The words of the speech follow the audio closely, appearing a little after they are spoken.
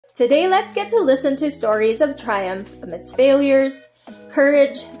Today, let's get to listen to stories of triumph amidst failures,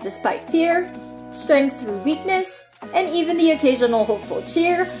 courage despite fear, strength through weakness, and even the occasional hopeful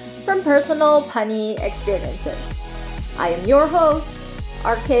cheer from personal punny experiences. I am your host,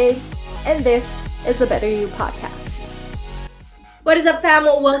 RKaye, and this is the BetterU podcast. What is up, fam?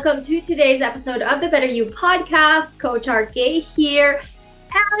 Welcome to today's episode of the BetterU podcast. Coach RKaye here,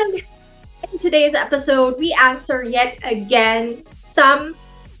 and in today's episode, we answer yet again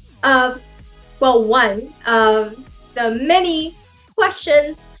one of the many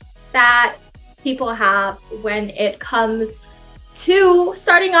questions that people have when it comes to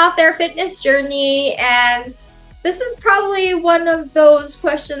starting off their fitness journey. And this is probably one of those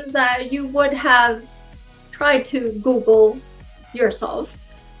questions that you would have tried to Google yourself,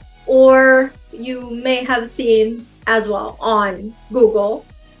 or you may have seen as well on Google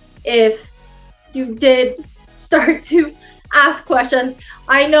if you did start to ask questions.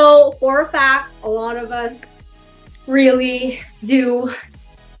 I know for a fact a lot of us really do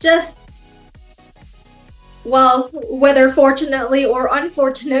just, well, whether fortunately or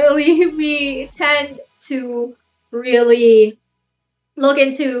unfortunately, we tend to really look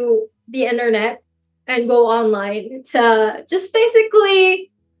into the internet and go online to just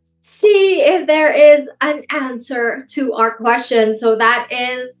basically see if there is an answer to our question. So that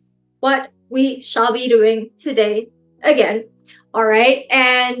is what we shall be doing today again. All right.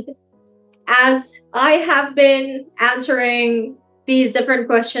 And as I have been answering these different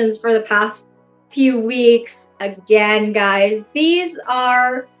questions for the past few weeks, again, guys, these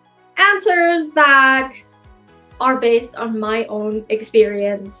are answers that are based on my own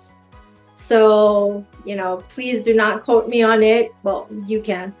experience. So, please do not quote me on it. Well, you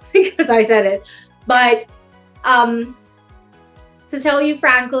can because I said it. But to tell you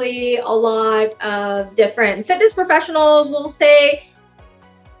frankly, a lot of different fitness professionals will say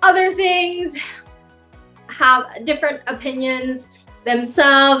other things, have different opinions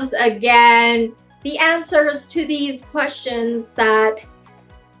themselves. Again, the answers to these questions that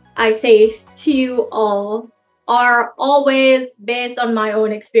I say to you all are always based on my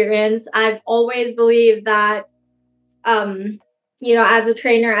own experience. I've always believed that, as a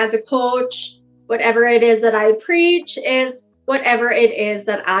trainer, as a coach, whatever it is that I preach is whatever it is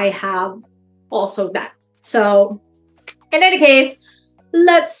that I have also done. So, in any case,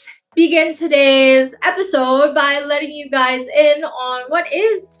 let's begin today's episode by letting you guys in on what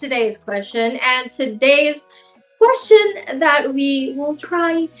is today's question. And today's question that we will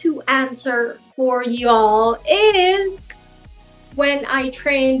try to answer for y'all is, when I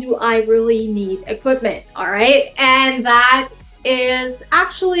train, do I really need equipment? All right. And that is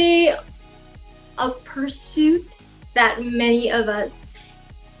actually a pursuit that many of us,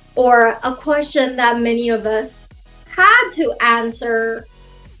 or a question that many of us had to answer,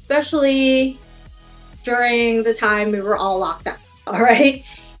 especially during the time we were all locked up. All right.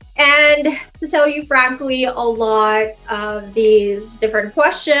 And to tell you frankly, a lot of these different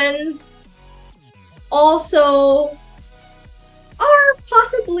questions also are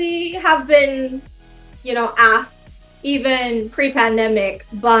possibly have been, asked even pre-pandemic,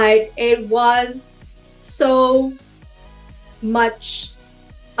 but it was so much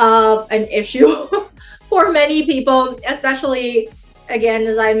of an issue for many people, especially, again,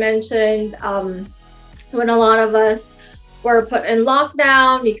 as I mentioned, when a lot of us were put in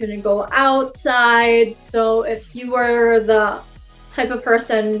lockdown, we couldn't go outside. So if you were the type of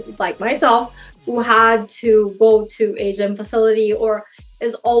person like myself who had to go to a gym facility or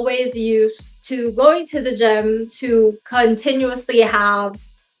is always used to going to the gym to continuously have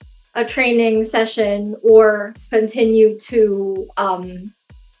a training session or continue to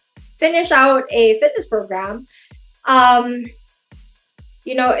finish out a fitness program,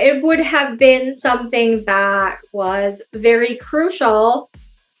 it would have been something that was very crucial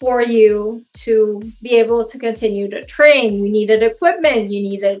for you to be able to continue to train. You needed equipment, you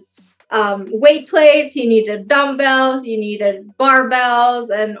needed weight plates, you needed dumbbells, you needed barbells,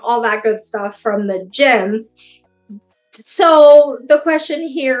 and all that good stuff from the gym. So the question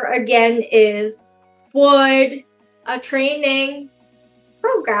here again is, would a training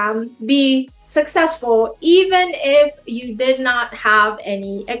program be successful even if you did not have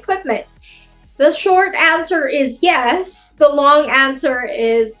any equipment? The short answer is yes. The long answer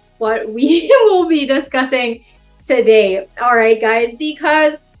is what we will be discussing today. All right, guys,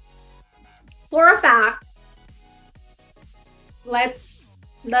 because for a fact, let's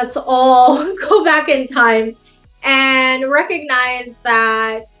all go back in time and recognize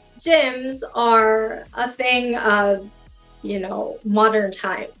that gyms are a thing of, modern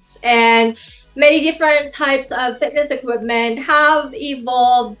times. And many different types of fitness equipment have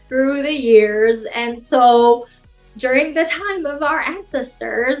evolved through the years. And so during the time of our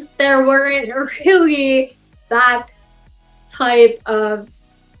ancestors, there weren't really that type of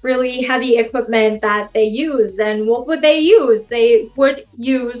really heavy equipment that they used. And what would they use? They would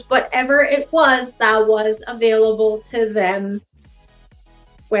use whatever it was that was available to them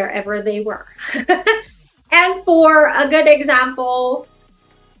wherever they were. And for a good example,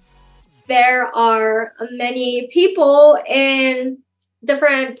 there are many people in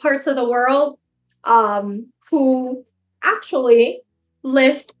different parts of the world who actually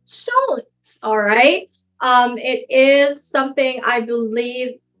lift stones. All right. It is something I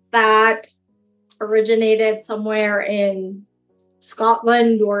believe that originated somewhere in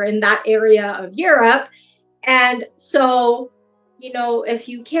Scotland or in that area of Europe. And so, if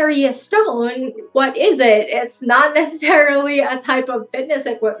you carry a stone, what is it? It's not necessarily a type of fitness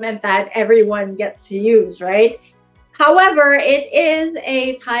equipment that everyone gets to use, right? However, it is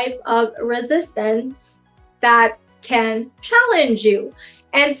a type of resistance that can challenge you.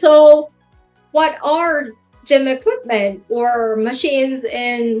 And so, what are gym equipment or machines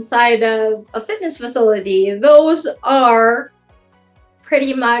inside of a fitness facility? Those are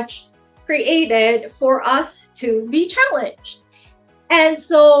pretty much created for us to be challenged. And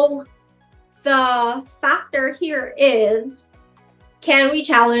so the factor here is, can we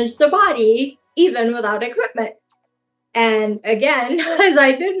challenge the body even without equipment? And again, as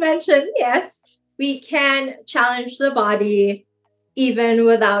I did mention, yes, we can challenge the body even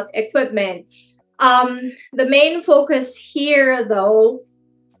without equipment. The main focus here, though,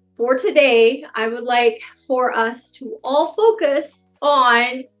 for today, I would like for us to all focus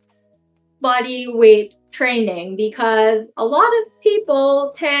on body weight training, because a lot of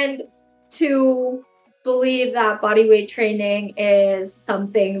people tend to believe that body weight training is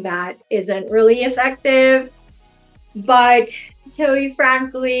something that isn't really effective. But to tell you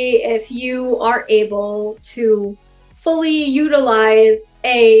frankly, if you are able to fully utilize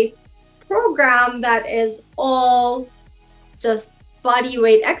a program that is all just body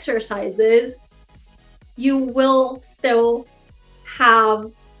weight exercises, you will still have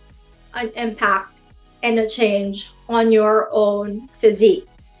an impact and a change on your own physique.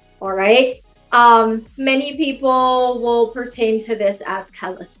 All right. Many people will pertain to this as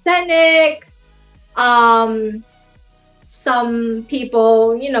calisthenics. Some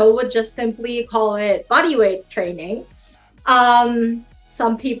people, would just simply call it body weight training.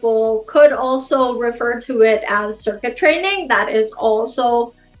 Some people could also refer to it as circuit training. That is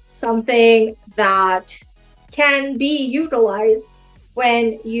also something that can be utilized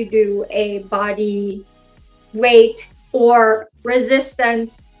when you do a body weight or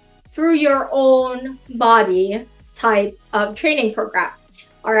resistance through your own body type of training program.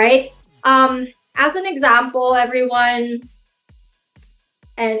 All right. As an example, everyone,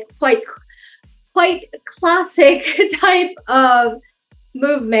 and quite classic type of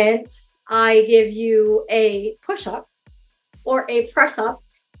movements, I give you a push-up or a press-up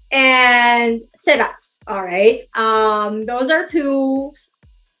and sit-ups. All right. Those are two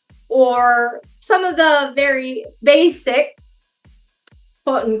or some of the very basic,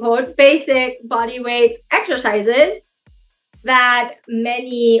 quote unquote, basic body weight exercises that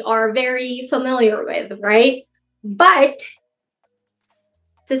many are very familiar with, right? But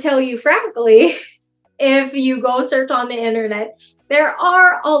to tell you frankly, if you go search on the internet, there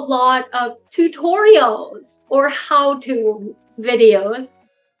are a lot of tutorials or how-to videos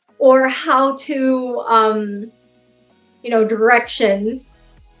or how-to, directions,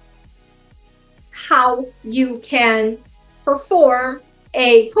 how you can perform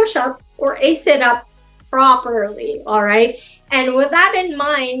a push-up or a sit-up properly. All right. And with that in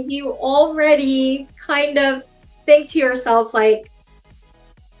mind, you already kind of think to yourself, like,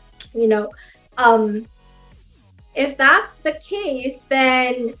 if that's the case,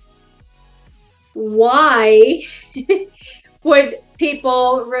 then why would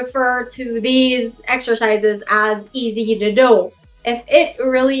people refer to these exercises as easy to do? If it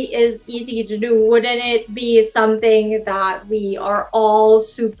really is easy to do, wouldn't it be something that we are all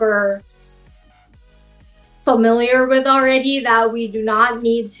super familiar with already, that we do not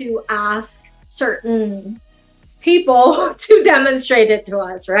need to ask certain people to demonstrate it to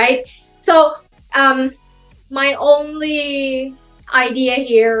us, right? So my only idea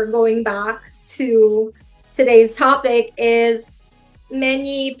here, going back to today's topic, is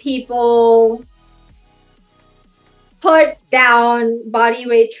many people put down body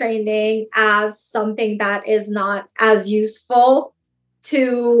weight training as something that is not as useful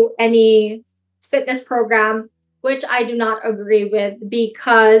to any fitness program, which I do not agree with,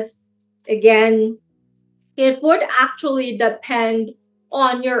 because again, it would actually depend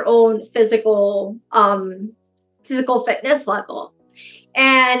on your own physical fitness level.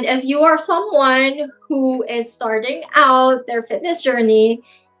 And if you are someone who is starting out their fitness journey,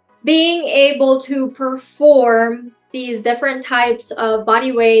 being able to perform these different types of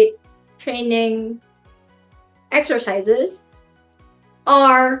body weight training exercises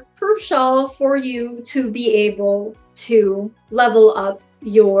are crucial for you to be able to level up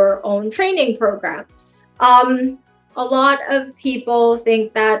your own training program. A lot of people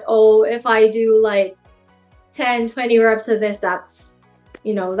think that, oh, if I do like 10, 20 reps of this, that's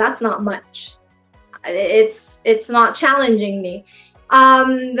not much. It's not challenging me.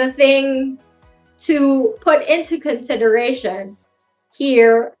 The thing to put into consideration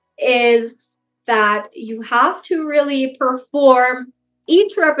here is that you have to really perform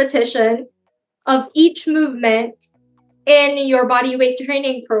each repetition of each movement in your body weight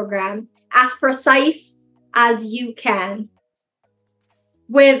training program as precise as you can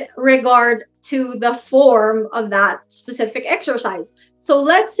with regard to the form of that specific exercise. So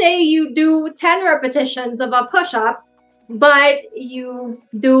let's say you do 10 repetitions of a push-up, but you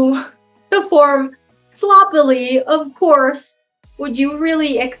do the form sloppily. Of course, would you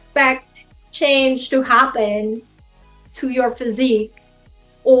really expect change to happen to your physique,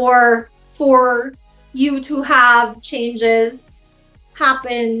 or for you to have changes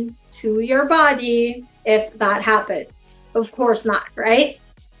happen to your body if that happens? Of course not, right?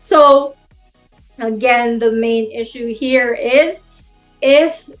 So again, the main issue here is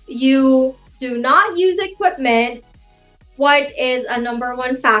if you do not use equipment, what is a number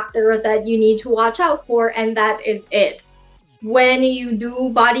one factor that you need to watch out for? And that is it. When you do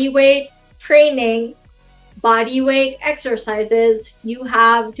body weight training, body weight exercises, you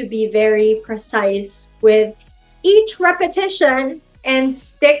have to be very precise with each repetition and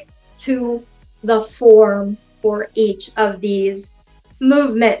stick to the form for each of these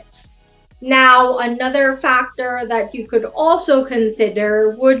movements. Now, another factor that you could also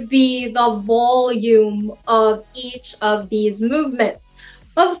consider would be the volume of each of these movements.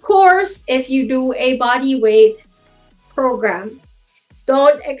 Of course, if you do a body weight program,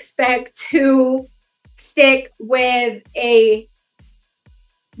 don't expect to stick with a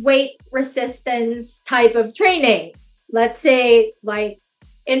weight resistance type of training. Let's say, like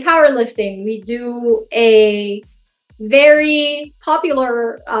in powerlifting, we do a very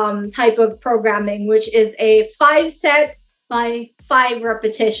popular type of programming, which is a 5 set by 5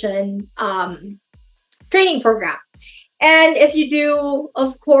 repetition training program. And if you do,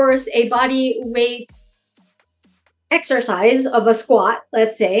 of course, a body weight exercise of a squat,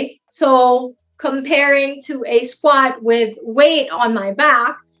 let's say, so comparing to a squat with weight on my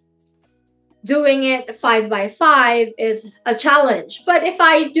back, doing it 5 by 5 is a challenge. But if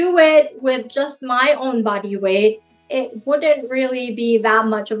I do it with just my own body weight, it wouldn't really be that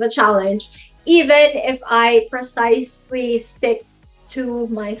much of a challenge, even if I precisely stick to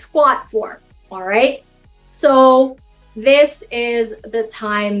my squat form. All right. So this is the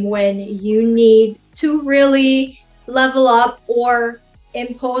time when you need to really level up or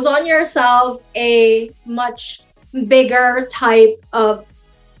impose on yourself a much bigger type of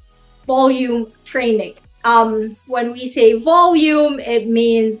volume training. When we say volume, it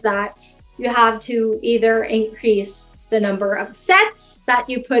means that you have to either increase the number of sets that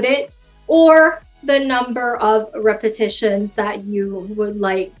you put in or the number of repetitions that you would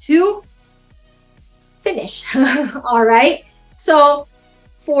like to finish. All right. So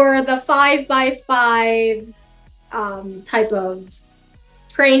for the 5 by 5 type of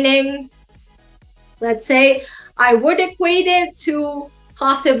training, let's say I would equate it to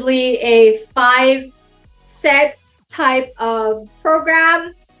possibly a 5 set type of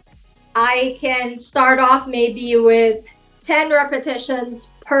program. I can start off maybe with 10 repetitions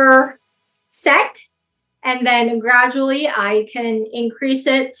per set, and then gradually I can increase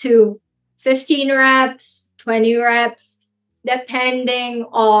it to 15 reps, 20 reps, depending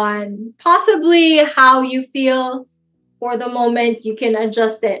on possibly how you feel for the moment. You can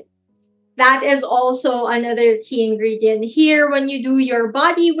adjust it. That is also another key ingredient here when you do your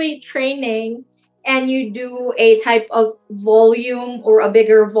body weight training and you do a type of volume or a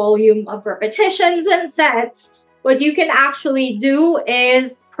bigger volume of repetitions and sets. What you can actually do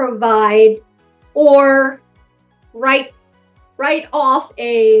is provide or write off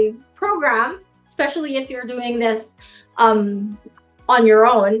a program, especially if you're doing this on your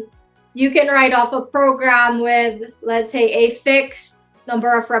own. You can write off a program with, let's say, a fixed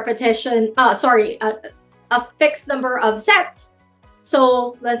number of repetition, a fixed number of sets.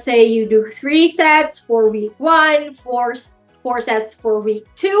 So let's say you do 3 sets for week 1, 4 sets for week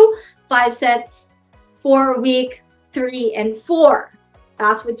 2, 5 sets for week 3 and 4.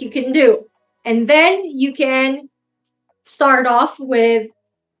 That's what you can do. And then you can start off with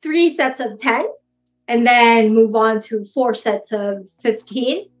 3 sets of 10 and then move on to 4 sets of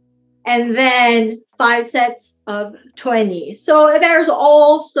 15 and then 5 sets of 20. So there's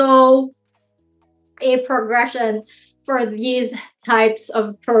also a progression for these types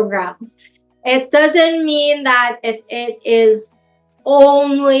of programs. It doesn't mean that if it is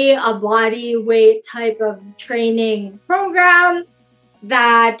only a body weight type of training program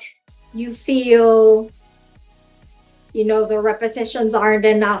that you feel, the repetitions aren't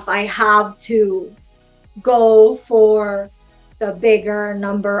enough. I have to go for the bigger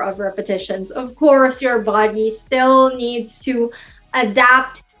number of repetitions. Of course, your body still needs to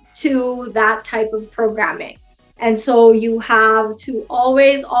adapt to that type of programming. And so you have to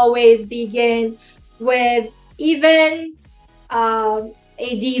always begin with even a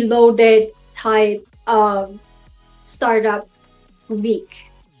deloaded type of startup week,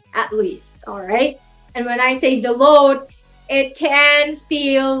 at least, all right? And when I say deload, it can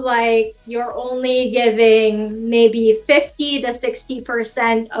feel like you're only giving maybe 50 to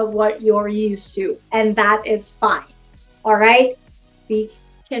 60% of what you're used to, and that is fine, all right? We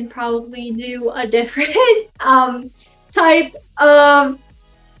can probably do a different type of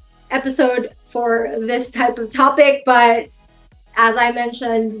episode for this type of topic, but as I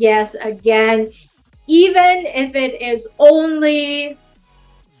mentioned, yes, again, even if it is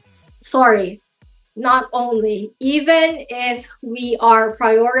even if we are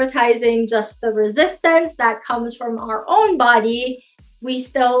prioritizing just the resistance that comes from our own body, we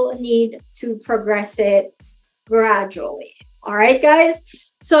still need to progress it gradually. All right, guys?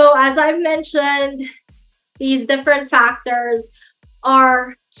 So as I've mentioned, these different factors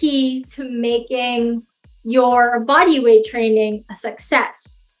are key to making your body weight training a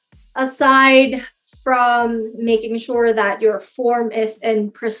success. Aside from making sure that your form is in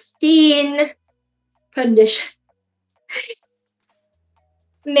pristine condition,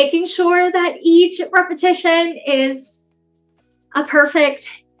 making sure that each repetition is in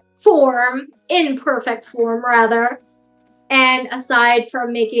perfect form rather, and aside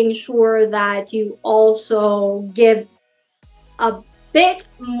from making sure that you also give a bit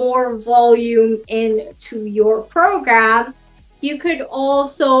more volume into your program, you could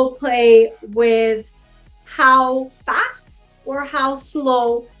also play with how fast or how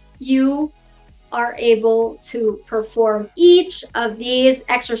slow you are able to perform each of these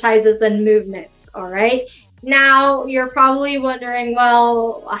exercises and movements, all right? Now, you're probably wondering,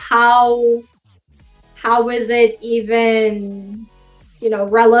 well, how is it even,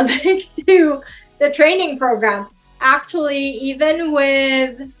 relevant to the training program? Actually, even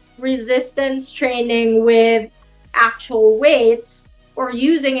with resistance training with actual weights or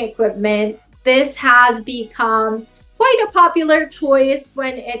using equipment, this has become quite a popular choice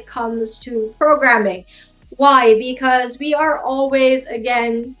when it comes to programming. Why? Because we are always,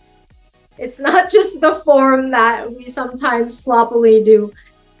 again, it's not just the form that we sometimes sloppily do.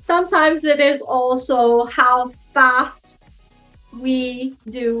 Sometimes it is also how fast we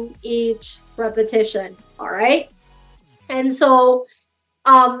do each repetition, all right? And so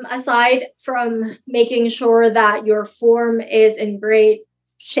aside from making sure that your form is in great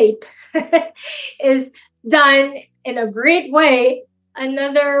shape, is done in a great way,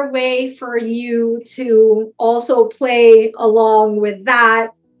 another way for you to also play along with that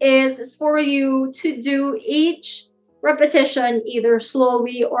is for you to do each repetition either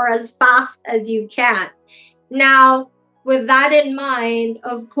slowly or as fast as you can. Now, with that in mind,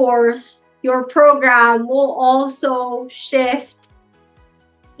 of course, your program will also shift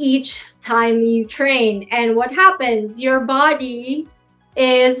each time you train. And what happens? Your body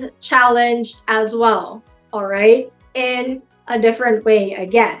is challenged as well, all right? In a different way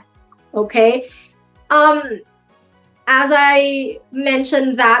again, okay? As I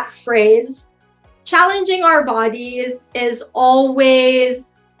mentioned that phrase, challenging our bodies is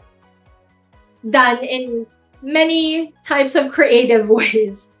always done in many types of creative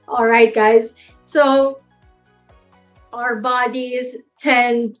ways, all right, guys? So our bodies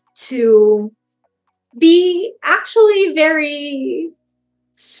tend to be actually very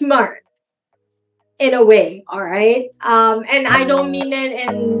smart in a way, all right? And I don't mean it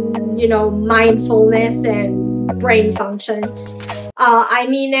in, mindfulness and brain function. I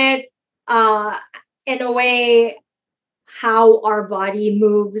mean it in a way how our body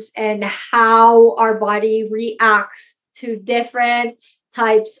moves and how our body reacts to different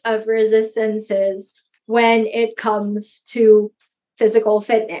types of resistances when it comes to physical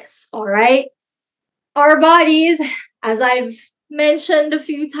fitness, all right? Our bodies, as I've mentioned a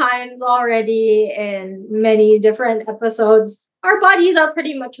few times already in many different episodes, our bodies are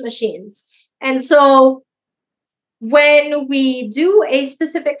pretty much machines. And so when we do a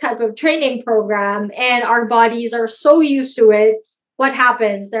specific type of training program and our bodies are so used to it, what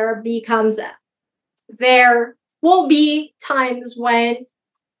happens? There will be times when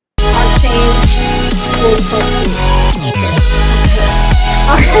our change will proceed.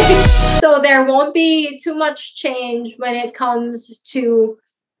 Alright, so there won't be too much change when it comes to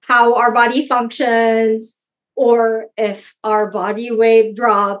how our body functions or if our body weight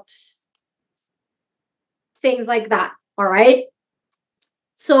drops, things like that. All right.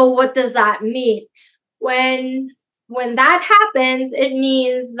 So what does that mean? When that happens, it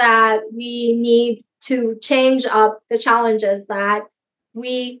means that we need to change up the challenges that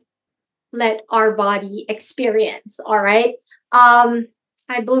we let our body experience. All right.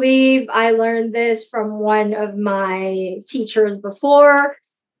 I believe I learned this from one of my teachers before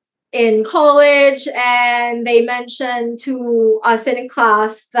in college, and they mentioned to us in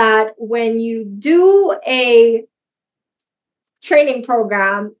class that when you do a training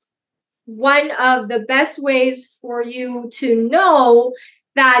program, one of the best ways for you to know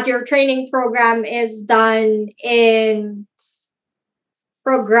that your training program is done in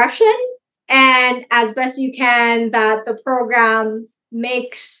progression and as best you can, that the program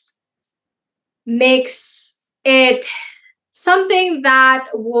makes it something that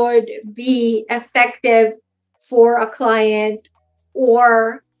would be effective for a client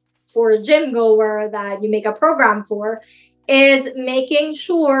or for a gym goer that you make a program for, is making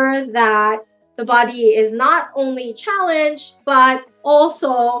sure that the body is not only challenged, but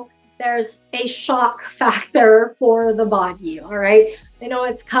also there's a shock factor for the body. All right. I know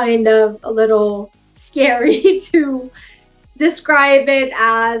it's kind of a little scary to describe it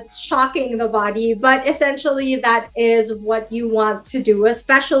as shocking the body, but essentially that is what you want to do,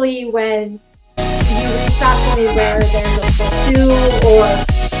 especially when you reach that point where there's a plateau, or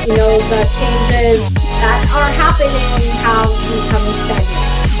the changes that are happening have become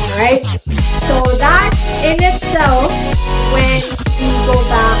stagnant. All right. So that in itself, when we go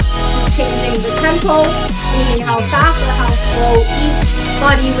back to changing the tempo, meaning how fast or how slow each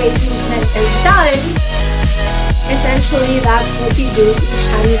body weight movement is done, essentially that's what you do each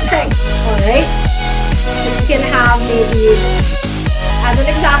time you train. All right. So you can have maybe, as an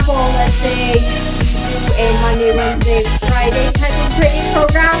example, let's say you do a Monday, Wednesday, Friday type of training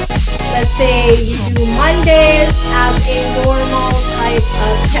program. Let's say you do Mondays as a normal type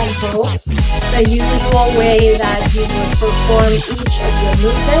of tempo, the usual way that you would perform each of your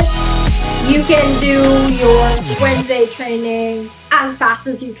movements. You can do your Wednesday training as fast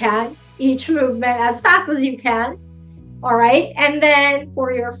as you can, each movement as fast as you can. All right. And then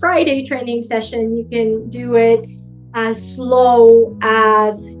for your Friday training session, you can do it as slow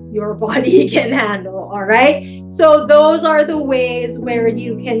as your body can handle. All right. So those are the ways where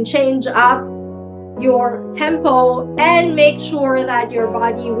you can change up your tempo and make sure that your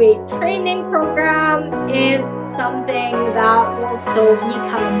body weight training program is something that will still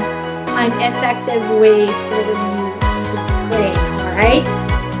become an effective way for you to train. All right.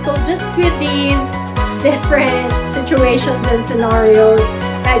 So just with these different situations and scenarios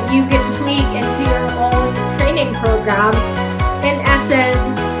that you can tweak into your own training program, in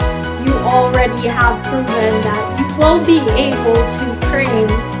essence, you already have proven that you will be able to train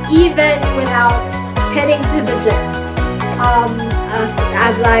even without heading to the gym.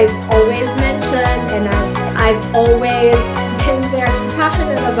 As I've always mentioned, and as I've always been very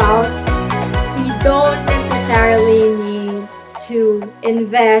passionate about, we don't necessarily need to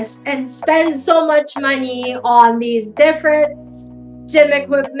invest and spend so much money on these different gym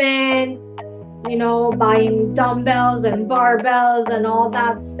equipment, buying dumbbells and barbells and all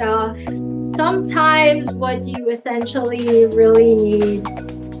that stuff. Sometimes what you essentially really need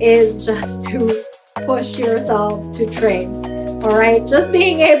is just to push yourself to train. All right, just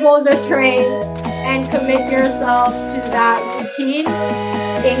being able to train and commit yourself to that routine,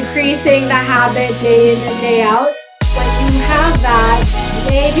 increasing the habit day in and day out. When you have that,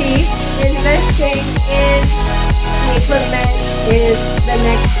 maybe investing in equipment is the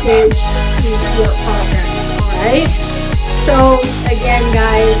next stage to your progress. All right. So again,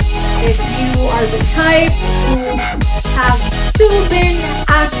 guys, if you are the type who have still been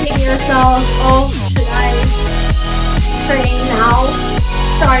asking yourself, oh, should I train now,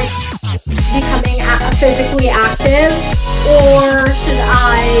 start becoming physically active, or should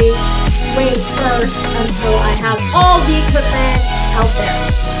I wait first until I have all the equipment out there?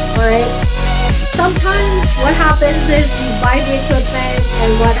 All right. Sometimes what happens is you buy the equipment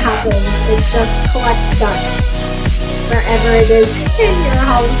and what happens? It just collects dust. wherever it is in your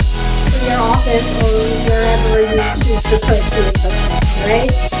house, in your office, or wherever you choose to put the equipment, right?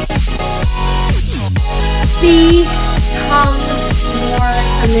 Become more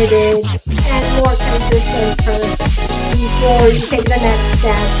committed and more consistent first before you take the next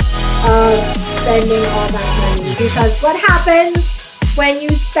step of spending all that money. Because what happens when you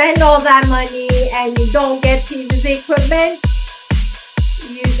spend all that money and you don't get to use the equipment?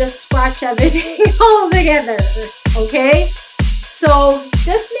 You just scratch everything all together, okay? So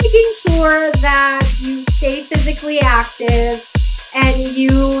just making sure that you stay physically active and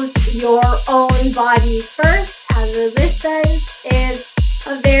use your own body first as resistance is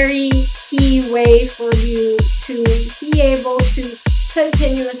a very key way for you to be able to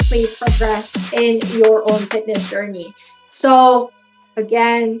continuously progress in your own fitness journey. So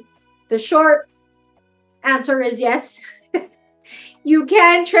again, the short answer is yes. You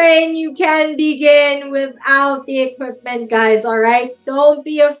can train, you can begin without the equipment, guys, all right? Don't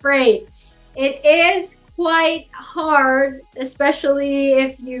be afraid. It is quite hard, especially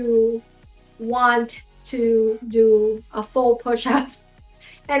if you want to do a full push-up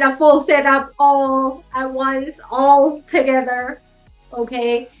and a full sit-up all at once, all together,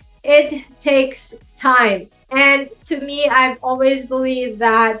 okay? It takes time. And to me, I've always believed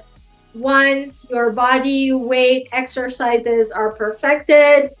that once your body weight exercises are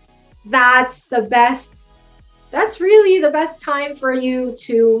perfected, that's really the best time for you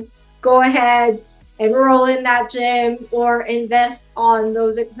to go ahead, enroll in that gym, or invest on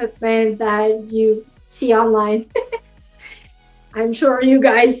those equipment that you see online. I'm sure you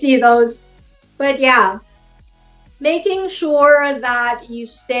guys see those. But yeah, making sure that you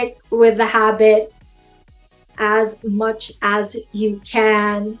stick with the habit as much as you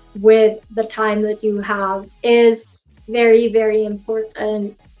can with the time that you have is very, very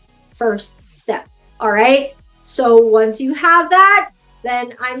important first step. All right. So once you have that,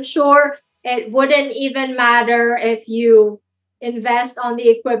 then I'm sure it wouldn't even matter if you invest on the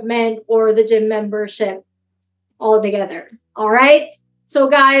equipment or the gym membership altogether. All right. So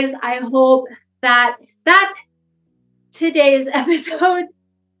guys, I hope that today's episode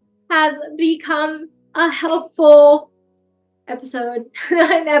has become a helpful episode,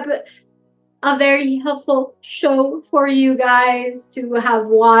 a very helpful show for you guys to have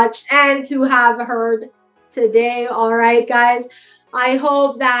watched and to have heard today. All right, guys. I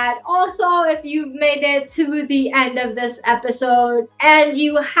hope that also if you've made it to the end of this episode and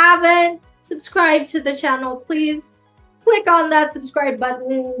you haven't subscribed to the channel, please click on that subscribe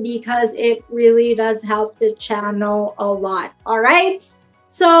button because it really does help the channel a lot. All right.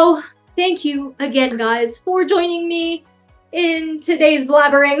 So thank you again, guys, for joining me in today's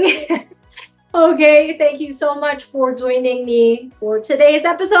blabbering. Okay, thank you so much for joining me for today's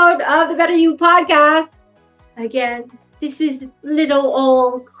episode of the BetterU podcast. Again, this is little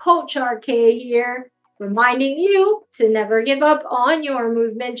old Coach RKaye here, reminding you to never give up on your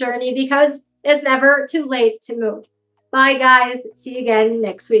movement journey because it's never too late to move. Bye, guys. See you again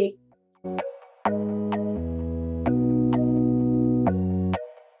next week.